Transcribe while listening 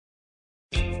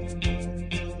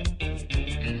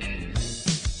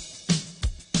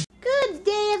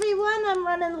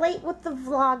I'm running late with the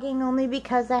vlogging only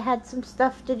because I had some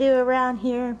stuff to do around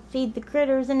here, feed the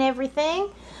critters and everything.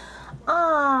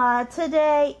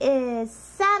 Today is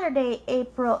Saturday,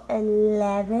 April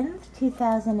 11th,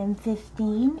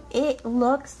 2015. It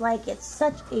looks like it's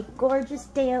such a gorgeous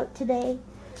day out today.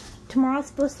 Tomorrow's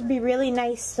supposed to be really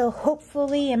nice, so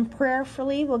hopefully and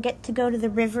prayerfully we'll get to go to the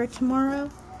river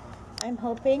tomorrow. I'm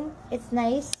hoping. It's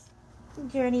nice.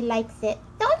 Journey likes it.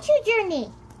 Don't you, Journey?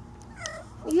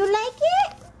 You like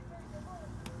it?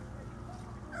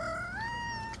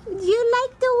 You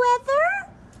like the weather?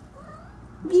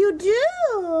 You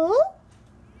do?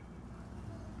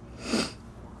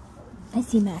 I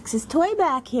see Max's toy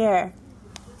back here.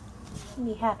 I'll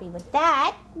be happy with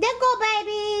that. There go,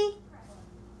 baby.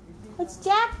 What's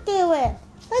Jack doing?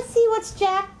 Let's see what's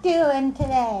Jack doing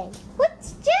today.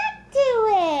 What's Jack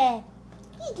doing?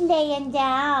 He's laying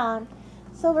down.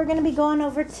 So we're going to be going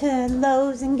over to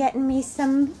Lowe's and getting me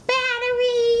some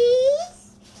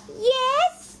batteries.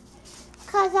 Yes,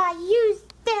 because I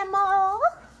used them all.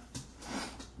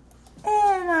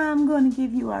 And I'm going to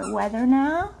give you our weather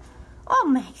now. Oh,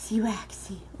 Maxie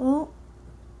Waxy.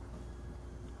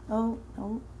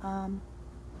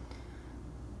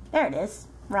 There it is.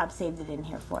 Rob saved it in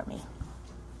here for me.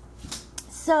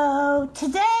 So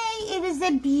today it is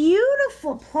a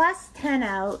beautiful +10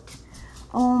 out.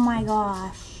 Oh my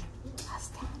gosh.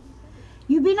 +10.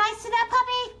 You be nice to that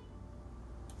puppy?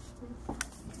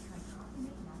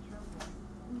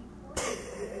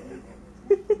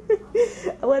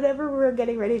 Whenever we're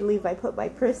getting ready to leave, I put my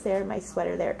purse there and my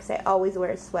sweater there because I always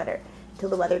wear a sweater until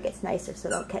the weather gets nicer so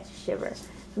I don't catch a shiver.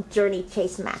 Journey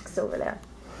chase Max over there.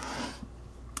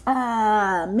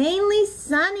 Mainly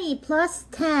sunny,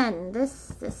 +10.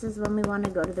 This is when we want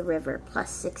to go to the river,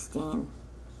 +16.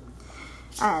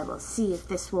 I will see if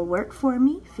this will work for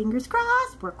me. Fingers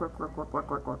crossed.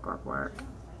 Work.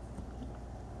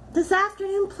 This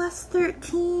afternoon,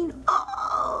 +13.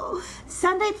 Oh,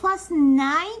 Sunday,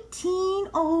 +19.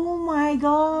 Oh my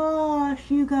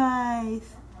gosh, you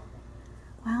guys.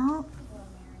 Well,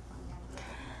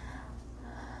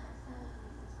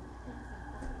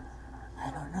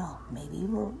 I don't know.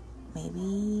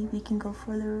 Maybe we can go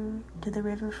further to the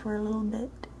river for a little bit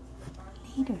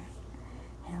later.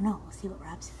 I don't know. We'll see what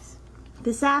Rob says.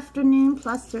 This afternoon,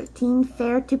 +13,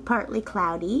 fair to partly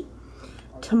cloudy.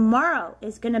 Tomorrow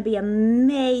is going to be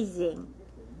amazing.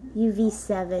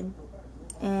 UV7.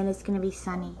 And it's going to be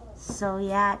sunny. So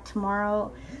yeah,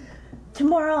 tomorrow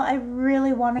I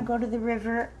really want to go to the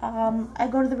river. I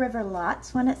go to the river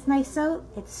lots when it's nice out.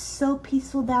 It's so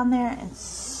peaceful down there and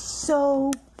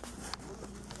so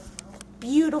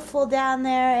beautiful down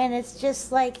there, and it's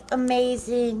just like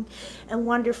amazing and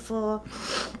wonderful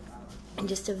and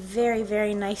just a very,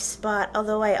 very nice spot.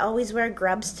 Although I always wear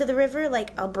grubs to the river.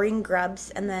 Like, I'll bring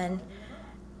grubs and then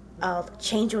I'll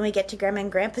change when we get to Grandma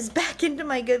and Grandpa's back into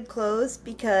my good clothes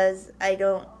because I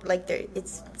don't like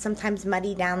it's sometimes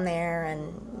muddy down there,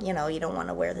 and you know, you don't want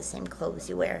to wear the same clothes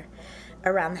you wear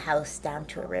around the house down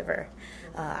to a river.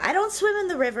 I don't swim in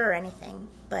the river or anything,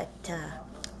 but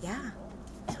yeah.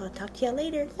 So I'll talk to you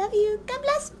later. Love you. God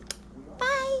bless.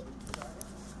 Bye.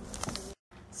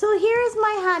 So here's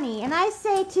my honey, and I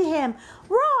say to him,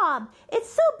 Rob, it's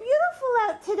so beautiful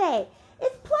out today.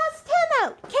 It's +10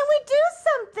 out. Can we do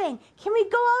something? Can we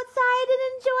go outside and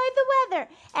enjoy the weather?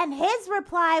 And his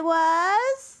reply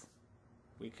was,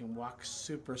 we can walk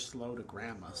super slow to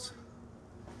Grandma's.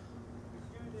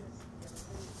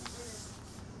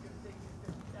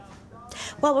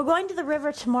 Well, we're going to the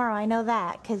river tomorrow. I know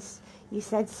that because you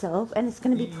said so, and it's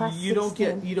going to be +16.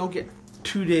 You don't get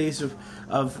 2 days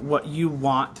of what you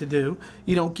want to do.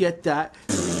 You don't get that.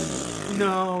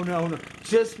 No.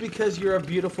 Just because you're a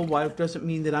beautiful wife doesn't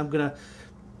mean that I'm gonna.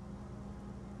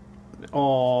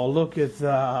 Oh, look at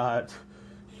that!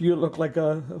 You look like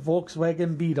a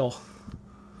Volkswagen Beetle.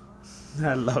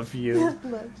 I love you. I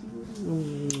love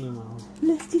you.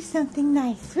 Let's do something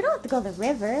nice. We don't have to go to the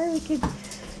river. We could.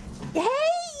 Hey,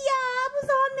 I was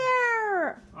on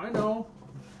there. I know.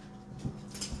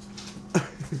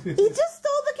 He just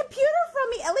stole the computer from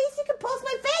me. At least you can post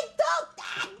my face. Don't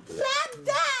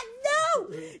no.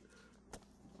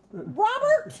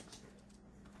 Robert,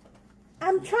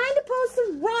 I'm trying to post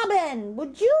a Robin.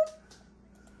 Would you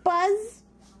buzz?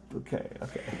 Okay.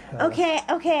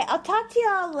 Okay. I'll talk to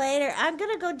y'all later. I'm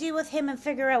gonna go deal with him and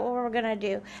figure out what we're gonna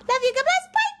do. Love you. God bless.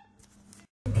 Bye.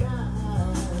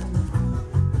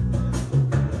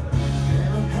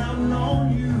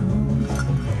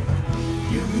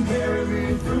 Carry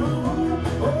me through.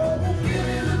 Oh, give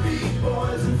me the beat,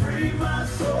 boys, and free my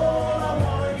soul. I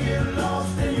wanna get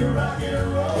lost in your rock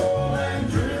and roll and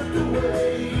drift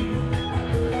away.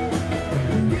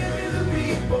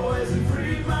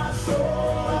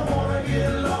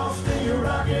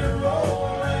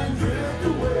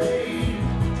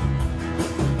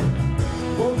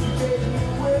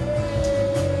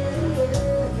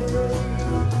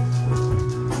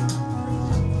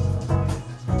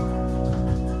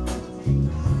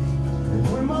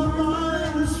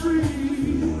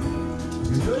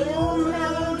 Your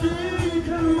melody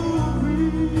can move me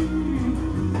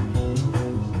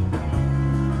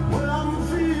when I'm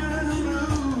feeling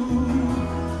blue.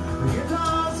 The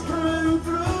guitar's coming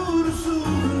through to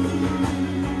soothe me.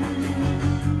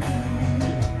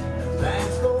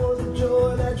 Thanks for the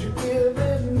joy that you're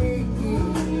giving me.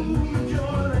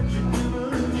 Joy that you're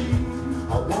giving me.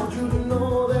 I want you to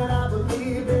know that I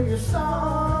believe in your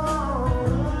song.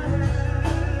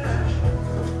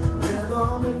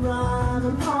 Rhythm and rhyme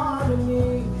and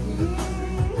harmony.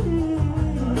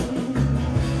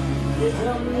 You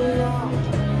help me along.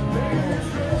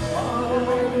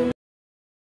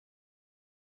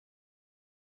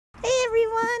 Hey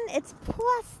everyone, it's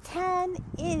 +10.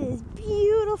 It is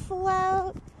beautiful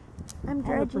out. I'm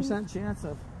dreading. 100% chance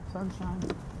of sunshine.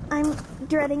 I'm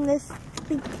dreading this.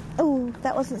 Oh,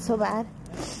 that wasn't so bad.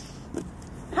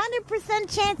 100%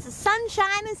 chance of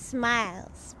sunshine and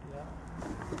smiles. Yeah.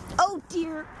 Oh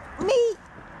dear me.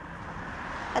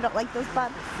 I don't like those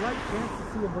bugs. Slight chance to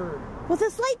see a bird. With a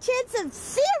slight chance of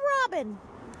see a robin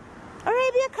or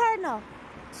maybe a cardinal.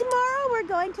 Tomorrow we're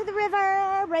going to the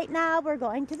river. Right now we're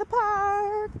going to the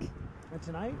park. And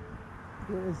tonight,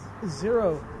 there is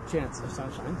 0 chance of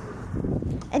sunshine.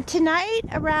 And tonight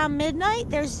around midnight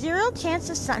there's 0 chance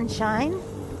of sunshine.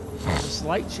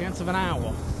 Slight chance of an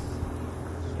owl.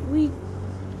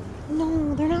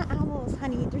 No, they're not owls,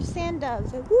 honey. They're sand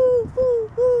doves. They're woo, woo,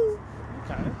 woo.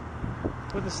 Okay.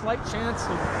 With a slight chance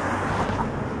of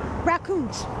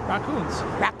Raccoons. raccoons.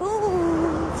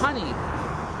 Raccoons. Honey.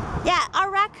 Yeah, our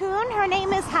raccoon, her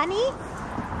name is Honey.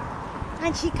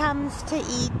 And she comes to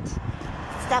eat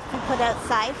stuff we put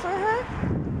outside for her.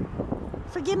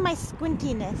 Forgive my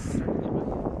squintiness.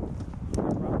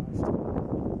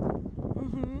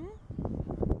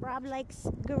 Rob likes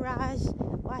garage,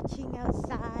 watching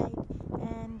outside,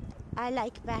 and I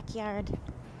like backyard.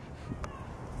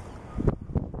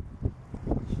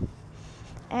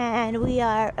 And we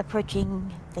are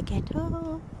approaching the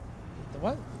ghetto. The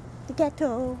what? The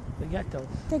ghetto. The ghetto.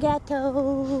 The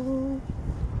ghetto.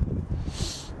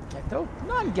 Ghetto?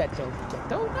 Non-ghetto.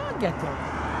 Ghetto? Non-ghetto.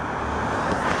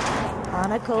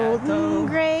 On a cold and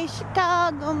gray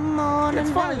Chicago morning.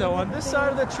 It's funny though, on this side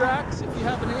of the tracks, if you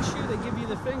have an issue, they give you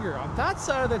the finger. On that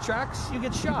side of the tracks, you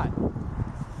get shot.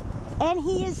 And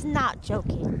he is not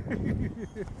joking.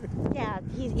 Yeah,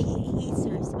 he's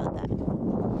serious about that.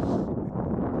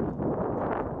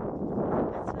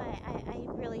 That's why I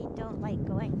really don't like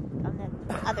going on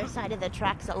the other side of the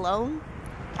tracks alone.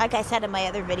 Like I said in my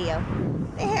other video.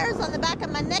 The hairs on the back of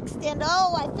my neck stand.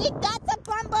 Oh, I think that's a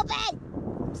bumblebee.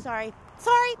 Sorry,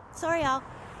 y'all.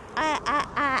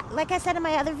 Like I said in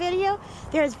my other video,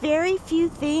 there's very few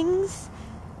things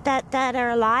that are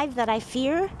alive that I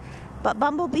fear, but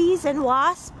bumblebees and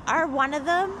wasps are one of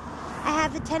them. I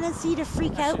have a tendency to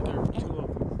freak out. Actually, there are 2 of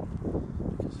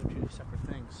them because they're 2 separate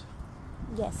things.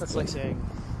 Yes. That's like saying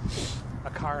a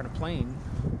car and a plane.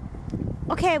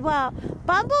 Okay, well,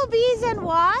 bumblebees and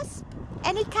wasps,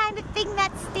 any kind of thing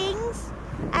that stings,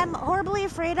 I'm horribly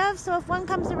afraid of. So if one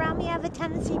comes around me, I have a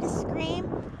tendency to scream.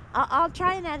 I'll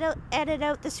try and edit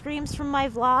out the screams from my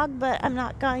vlog, but I'm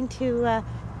not going to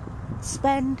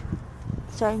spend...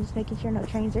 Sorry, I'm just making sure no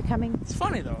trains are coming. It's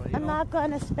funny though. I'm not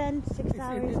going to spend 6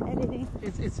 hours editing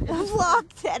It's a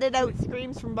vlog to edit out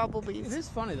screams from It bumblebees. is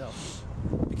funny though,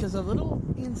 because a little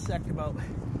insect about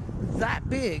that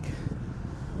big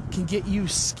can get you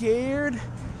scared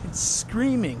and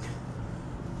screaming.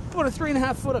 About a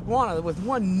 3.5-foot iguana with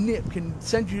one nip can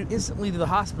send you instantly to the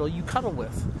hospital you cuddle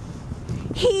with.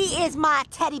 He is my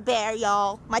teddy bear,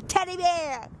 y'all. My teddy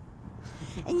bear.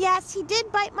 And yes, he did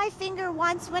bite my finger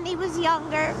once when he was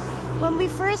younger, when we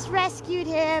first rescued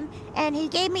him, and he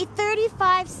gave me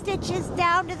 35 stitches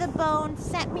down to the bone,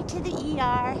 sent me to the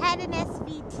ER, had an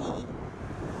SVT.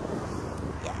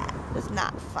 Yeah, it was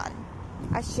not fun.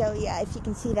 I'll show you if you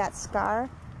can see that scar.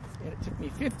 And it took me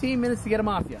 15 minutes to get him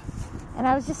off you. And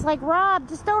I was just like, Rob,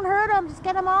 just don't hurt him. Just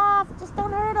get him off. Just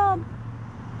don't hurt him.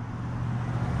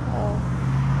 Oh.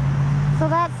 So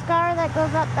that scar that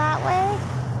goes up that way,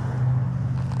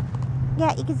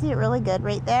 yeah, you can see it really good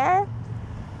right there.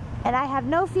 And I have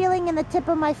no feeling in the tip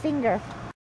of my finger.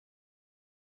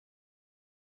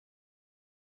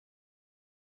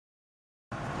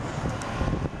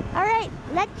 All right,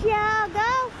 let y'all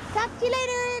go. Talk to you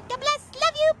later. God bless.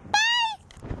 Love you. Bye.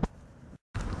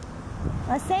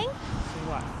 Let's sing. See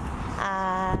what?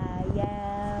 I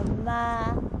am a...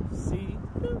 See?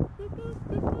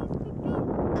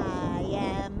 I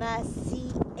am a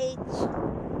CH.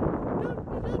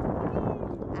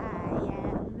 I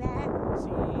am a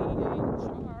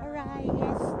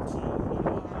R-I-S-T-I-A-N.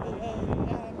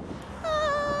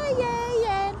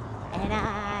 I-A-N. And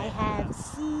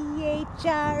C-H-R-I-S-T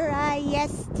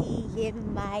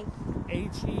in my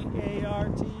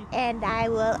H-E-A-R-T. and I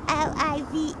will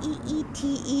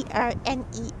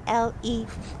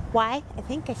L-I-V-E-E-T-E-R-N-E-L-E-Y. I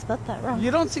think I spelled that wrong.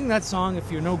 You don't sing that song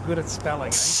if you're no good at spelling.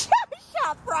 Right? Shut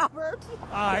up, Robert.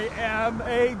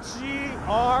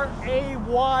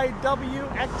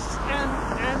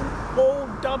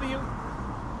 I-M-A-G-R-A-Y-W-X-N-N-O-W.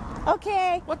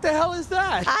 Okay. What the hell is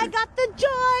that? I got the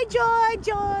joy, joy,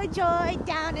 joy, joy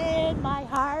down in my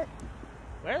heart.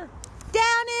 Where?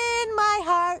 Down in my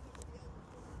heart.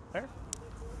 Where?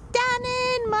 Down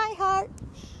in my heart.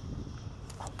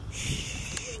 Oh,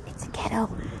 shh. It's a ghetto.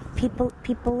 People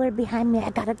are behind me.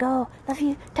 I gotta go. Love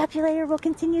you. Talk to you later. We'll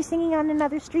continue singing on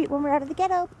another street when we're out of the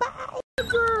ghetto. Bye.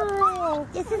 Girl.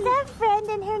 This is our friend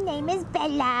and her name is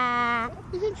Bella.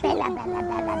 Bella, Bella,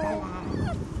 Bella, Bella.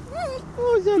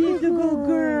 Who's that She's a good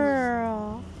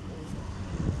girl.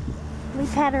 We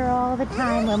pet her all the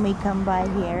time when we come by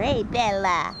here. Hey,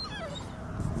 Bella.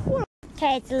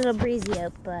 Okay, it's a little breezy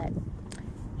out, but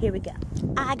here we go.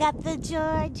 I got the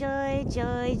joy, joy,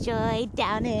 joy, joy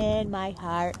down in my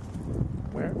heart.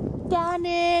 Where? Down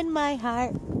in my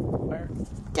heart. Where?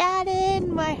 Down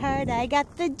in my heart. I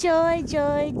got the joy,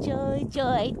 joy, joy,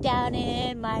 joy down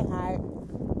in my heart.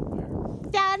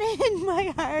 Down in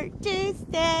my heart to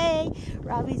stay.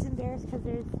 Robbie's embarrassed because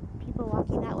there's people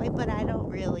walking that way, but I don't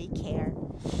really care.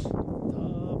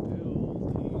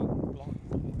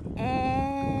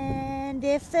 And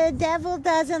if the devil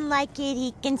doesn't like it,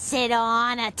 he can sit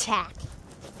on a tack.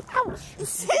 Ouch!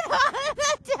 Sit on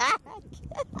a tack.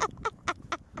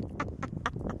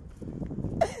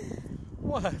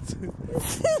 What?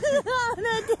 Sit on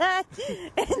a tack.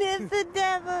 And if the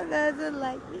devil doesn't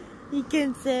like it, he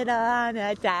can sit on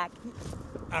a tack.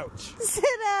 Ouch. Sit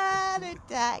on a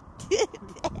tack.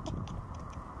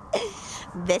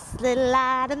 This little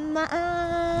light of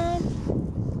mine.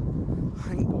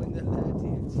 I'm going to let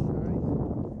dance.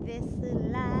 Alright. This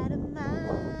little light of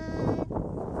mine.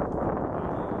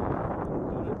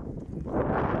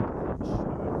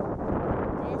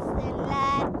 This little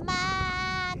light of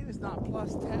mine. It is not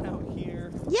plus 10 out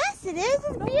here. Yes, it is.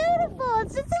 It's beautiful.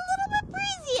 It's just a little bit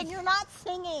breezy, and you're not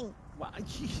singing. Well, I'm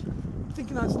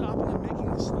thinking on stopping and making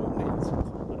a snowman.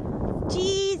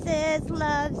 Jesus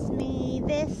loves me,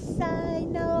 this I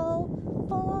know,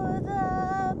 for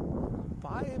the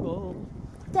Bible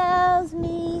tells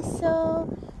me so.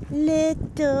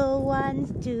 Little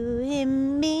ones to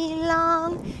him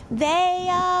belong. They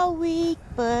are weak,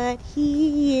 but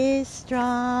he is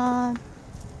strong.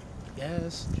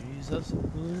 Yes, Jesus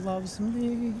loves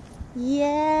me.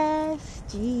 Yes,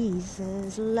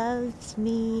 Jesus loves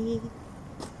me.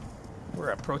 We're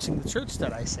approaching the church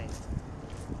that I saved.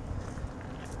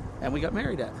 And we got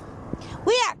married at.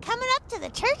 We are coming up to the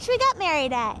church we got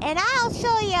married at, and I'll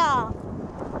show y'all.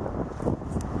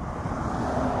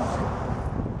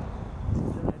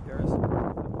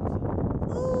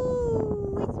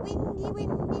 Ooh, it's windy,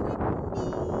 windy,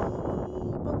 windy.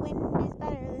 But wind is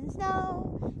better than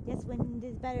snow. Yes, wind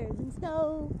is better than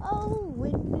snow. Oh,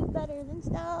 wind is better than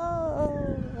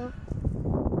snow.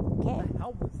 Okay, What the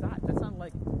hell was that? That sounded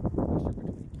like Western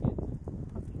Virginia kids.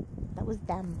 that was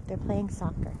them. They're playing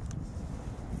soccer.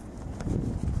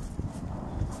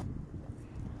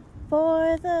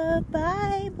 For the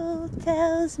Bible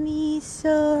tells me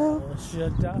so. El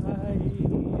Shaddai,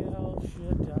 El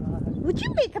Shaddai. Would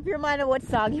you make up your mind on what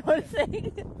song you want to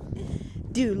sing?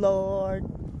 Do Lord.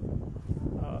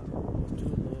 Oh,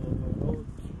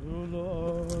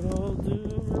 Lord, oh, do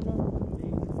remember me.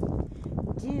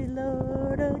 Do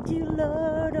Lord, oh do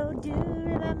Lord, oh do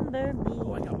remember me.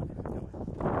 Oh, I got one.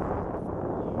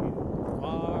 You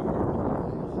are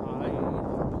my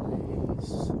hiding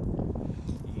place.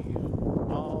 You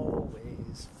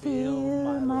always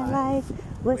Fill my life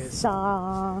with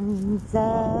songs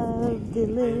of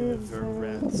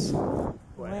deliverance.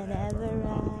 Whenever I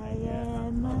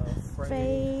am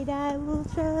afraid, I will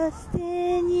trust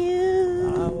in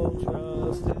you. I will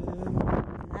trust in you.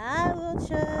 I will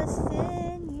trust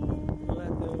in you.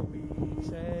 Let the weak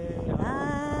say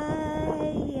I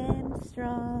am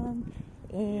strong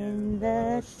in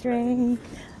the strength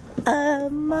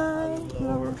of my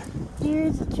Lord.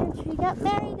 Here's the church we got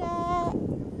married at.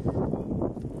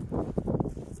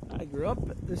 I grew up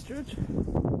at this church.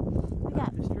 We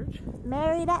got This church.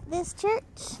 married at this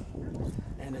church.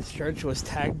 And this church was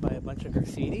tagged by a bunch of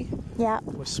graffiti Yeah.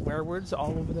 with swear words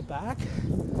all over the back.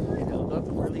 And it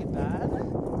looked really bad.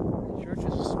 The church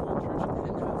is a small church and they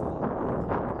didn't have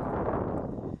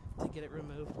to get it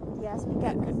removed. Yes, we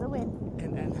got because the wind.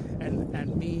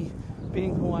 And me,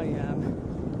 being who I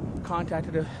am,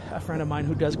 contacted a friend of mine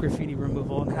who does graffiti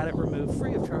removal and had it removed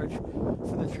free of charge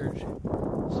for the church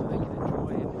so they can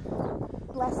enjoy and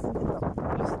Bless the good Lord.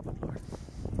 bless the good Lord.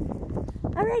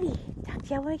 Alrighty. Talk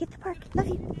to you when we get to the park. Love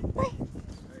you. Bye.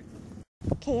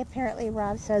 Okay, apparently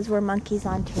Rob says we're monkeys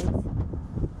on trees.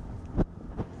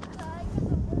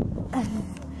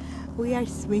 We are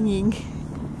swinging.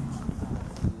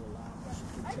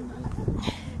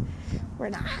 We're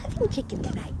not having chicken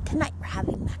tonight. Tonight we're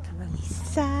having macaroni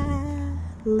salad.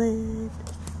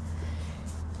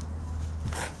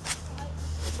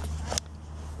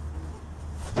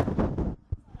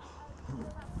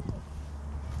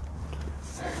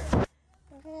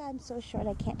 I'm so short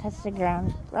I can't touch the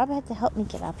ground. Rob had to help me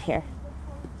get up here.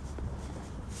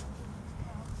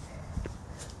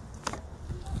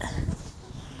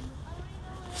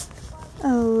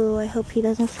 Oh, I hope he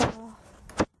doesn't fall.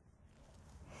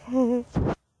 I'm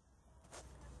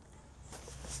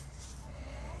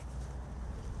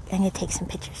gonna take some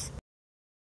pictures.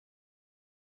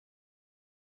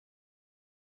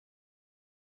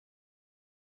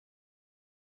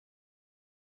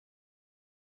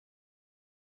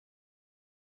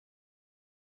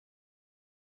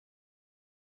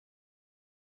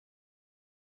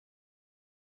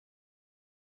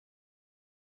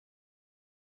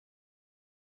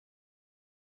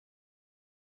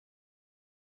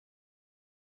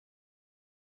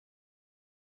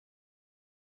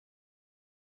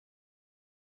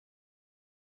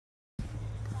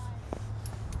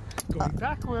 Going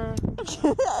backward.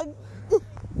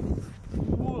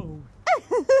 Whoa.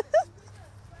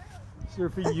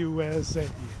 Surfing USA.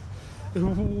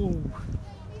 Whoa.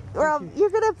 Rob, you're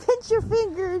gonna pinch your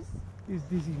fingers. He's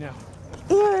dizzy now.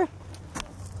 Here,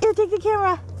 take the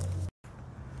camera.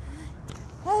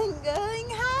 I'm going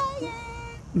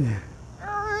higher.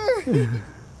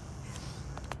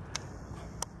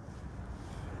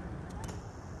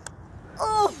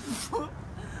 Oh,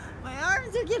 my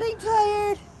arms are getting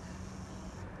tired.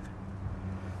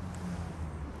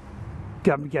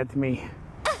 Come get me.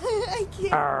 I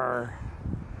can't. Arr.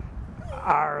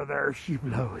 Arr, there she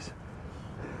blows.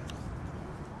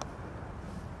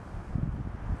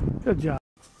 Good job.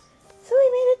 So we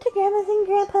made it to Grandma's and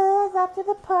Grandpa's after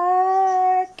the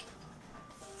park.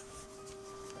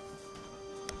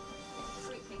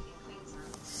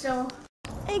 So,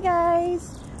 hey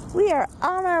guys, we are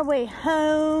on our way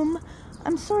home.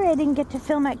 I'm sorry I didn't get to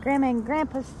film at Grandma and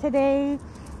Grandpa's today,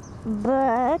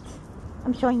 but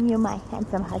I'm showing you my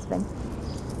handsome husband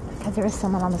because there was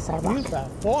someone on the sidewalk.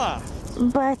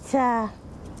 But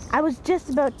I was just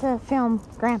about to film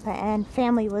Grandpa and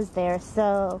family was there,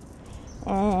 so,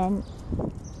 and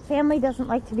family doesn't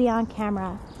like to be on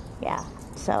camera. Yeah,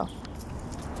 so.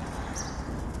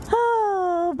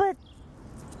 Oh, but,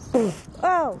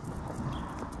 oh.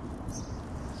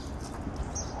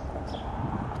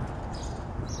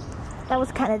 That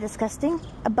was kind of disgusting.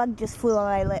 A bug just flew on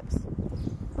my lips.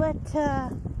 But,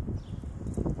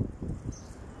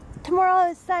 tomorrow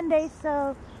is Sunday,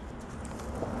 so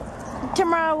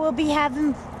tomorrow we'll be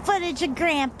having footage of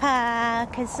Grandpa,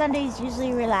 because Sunday's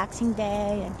usually a relaxing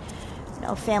day, and, you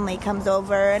know, family comes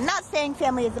over. And not saying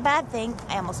family is a bad thing.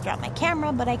 I almost dropped my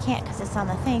camera, but I can't because it's on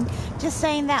the thing. Just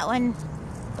saying that when,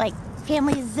 like,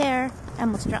 family is there, I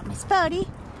almost dropped my spouty.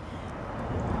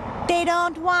 They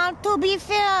don't want to be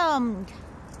filmed.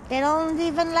 They don't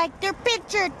even like their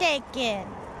picture taken.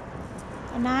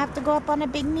 And I have to go up on a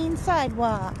big mean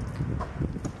sidewalk.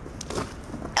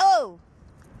 Oh!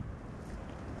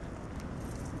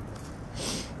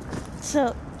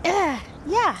 So, yeah.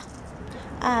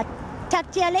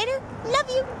 Talk to you later. Love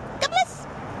you. God bless.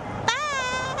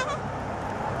 Bye.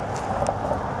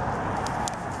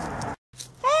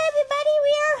 Hey, everybody.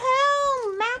 We are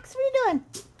home. Max, what are you doing?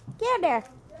 Get there.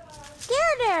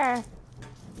 Get there.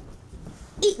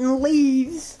 Eating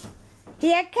leaves.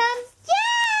 Here comes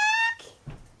Jack.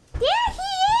 There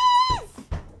he is.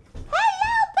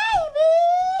 Hello, baby.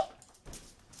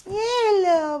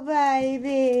 Hello,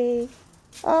 baby.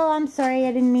 Oh, I'm sorry.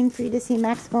 I didn't mean for you to see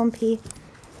Max go and pee.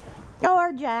 Oh,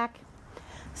 or Jack.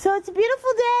 So it's a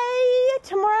beautiful day.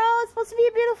 Tomorrow is supposed to be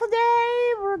a beautiful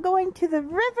day. We're going to the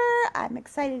river. I'm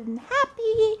excited and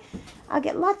happy. I'll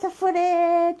get lots of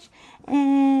footage.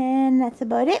 And that's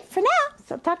about it for now.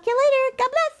 So talk to you later.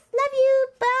 God bless. Love you.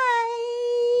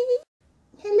 Bye.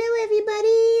 Hello,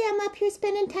 everybody. I'm up here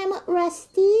spending time with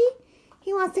Rusty.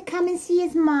 He wants to come and see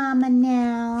his mama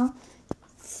now.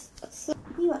 So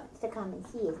he wants to come and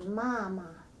see his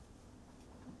mama.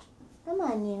 Come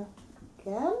on, you.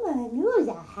 Come on. Who's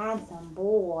a handsome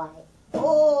boy?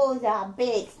 Oh, the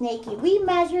big snaky. We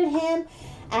measured him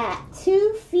at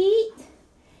 2 feet,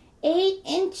 8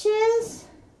 inches.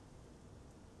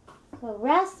 So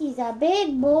Rusty's a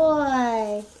big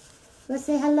boy. Go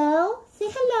say hello. Say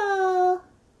hello.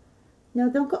 No,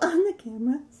 don't go on the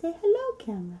camera. Say hello,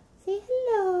 camera. Say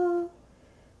hello.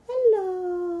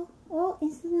 Hello. Oh, he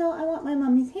says, no, I want my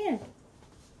mommy's hand.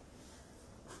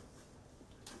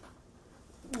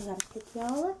 I gotta pick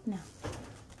y'all up now.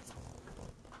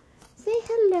 Say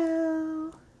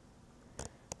hello.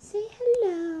 Say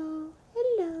hello.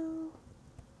 Hello.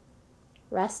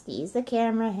 Rusty's the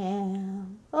camera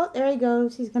hand. Oh, there he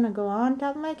goes. He's gonna go on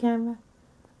top of my camera.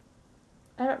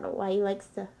 I don't know why he likes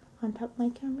to on top of my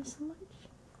camera so much.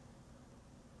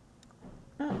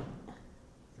 Oh,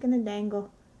 he's gonna dangle.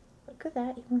 Look at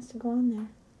that. He wants to go on there.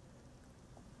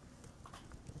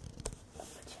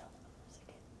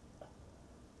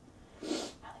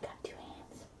 I only got 2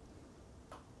 hands.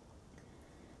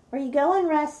 Where you going,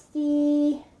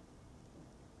 Rusty?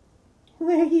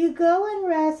 Where you going,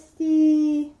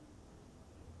 Rusty?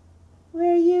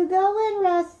 Where you going,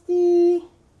 Rusty?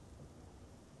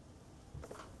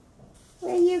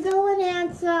 Where you going,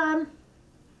 handsome?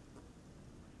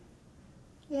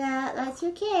 Yeah, that's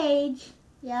your cage.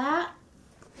 Yeah.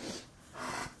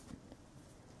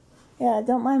 Yeah,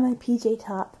 don't mind my PJ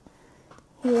top.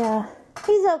 Yeah,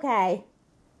 he's okay.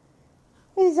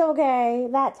 He's okay.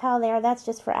 That towel there, that's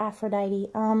just for Aphrodite.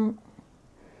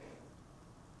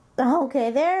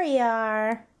 Okay, there you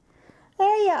are.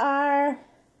 There you are.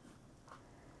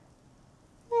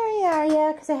 There you are,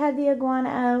 yeah, because I had the iguana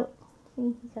out.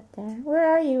 See, he's up there. Where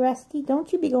are you, Rusty?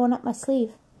 Don't you be going up my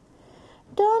sleeve.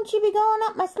 Don't you be going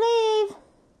up my sleeve.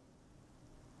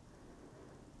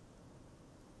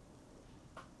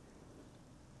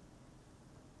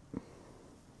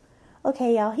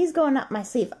 Okay, y'all, he's going up my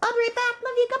sleeve. I'll be right back.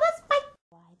 Love you, guys. Bye.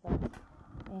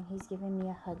 And he's giving me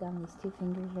a hug on these 2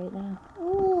 fingers right now.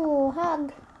 Ooh,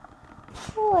 hug.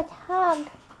 Ooh, it's hug.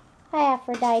 Hi,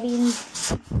 Aphrodite.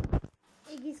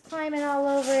 Iggy's climbing all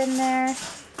over in there.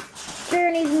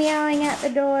 Journey's meowing at the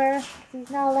door. He's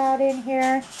not allowed in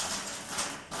here.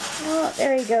 Oh,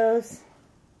 there he goes.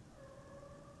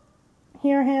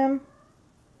 Hear him?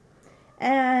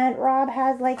 And Rob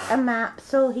has like a map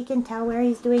so he can tell where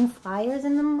he's doing fires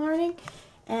in the morning.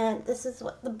 And this is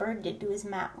what the bird did to his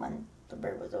map when the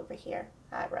bird was over here.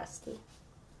 Hi, Rusty.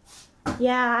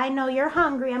 Yeah, I know you're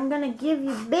hungry. I'm going to give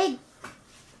you big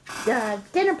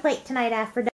dinner plate tonight,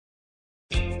 Aphrodite.